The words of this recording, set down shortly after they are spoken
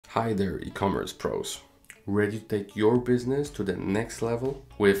Hi there, e-commerce pros. Ready to take your business to the next level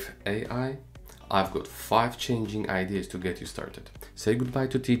with AI? I've got 5 changing ideas to get you started. Say goodbye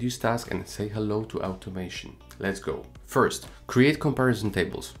to tedious tasks and say hello to automation. Let's go. First, create comparison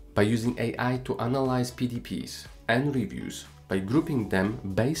tables by using AI to analyze PDPs and reviews by grouping them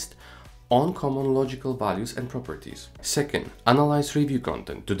based on common logical values and properties. Second, analyze review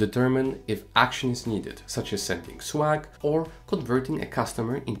content to determine if action is needed, such as sending swag or converting a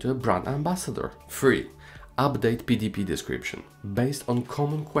customer into a brand ambassador. 3. Update PDP description based on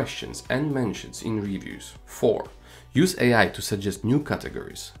common questions and mentions in reviews. 4. Use AI to suggest new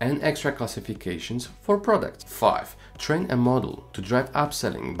categories and extra classifications for products. 5. Train a model to drive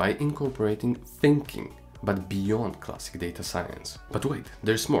upselling by incorporating thinking but beyond classic data science. But wait,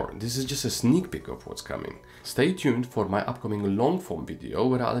 there's more. This is just a sneak peek of what's coming. Stay tuned for my upcoming long-form video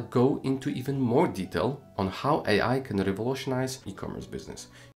where I'll go into even more detail on how AI can revolutionize e-commerce business.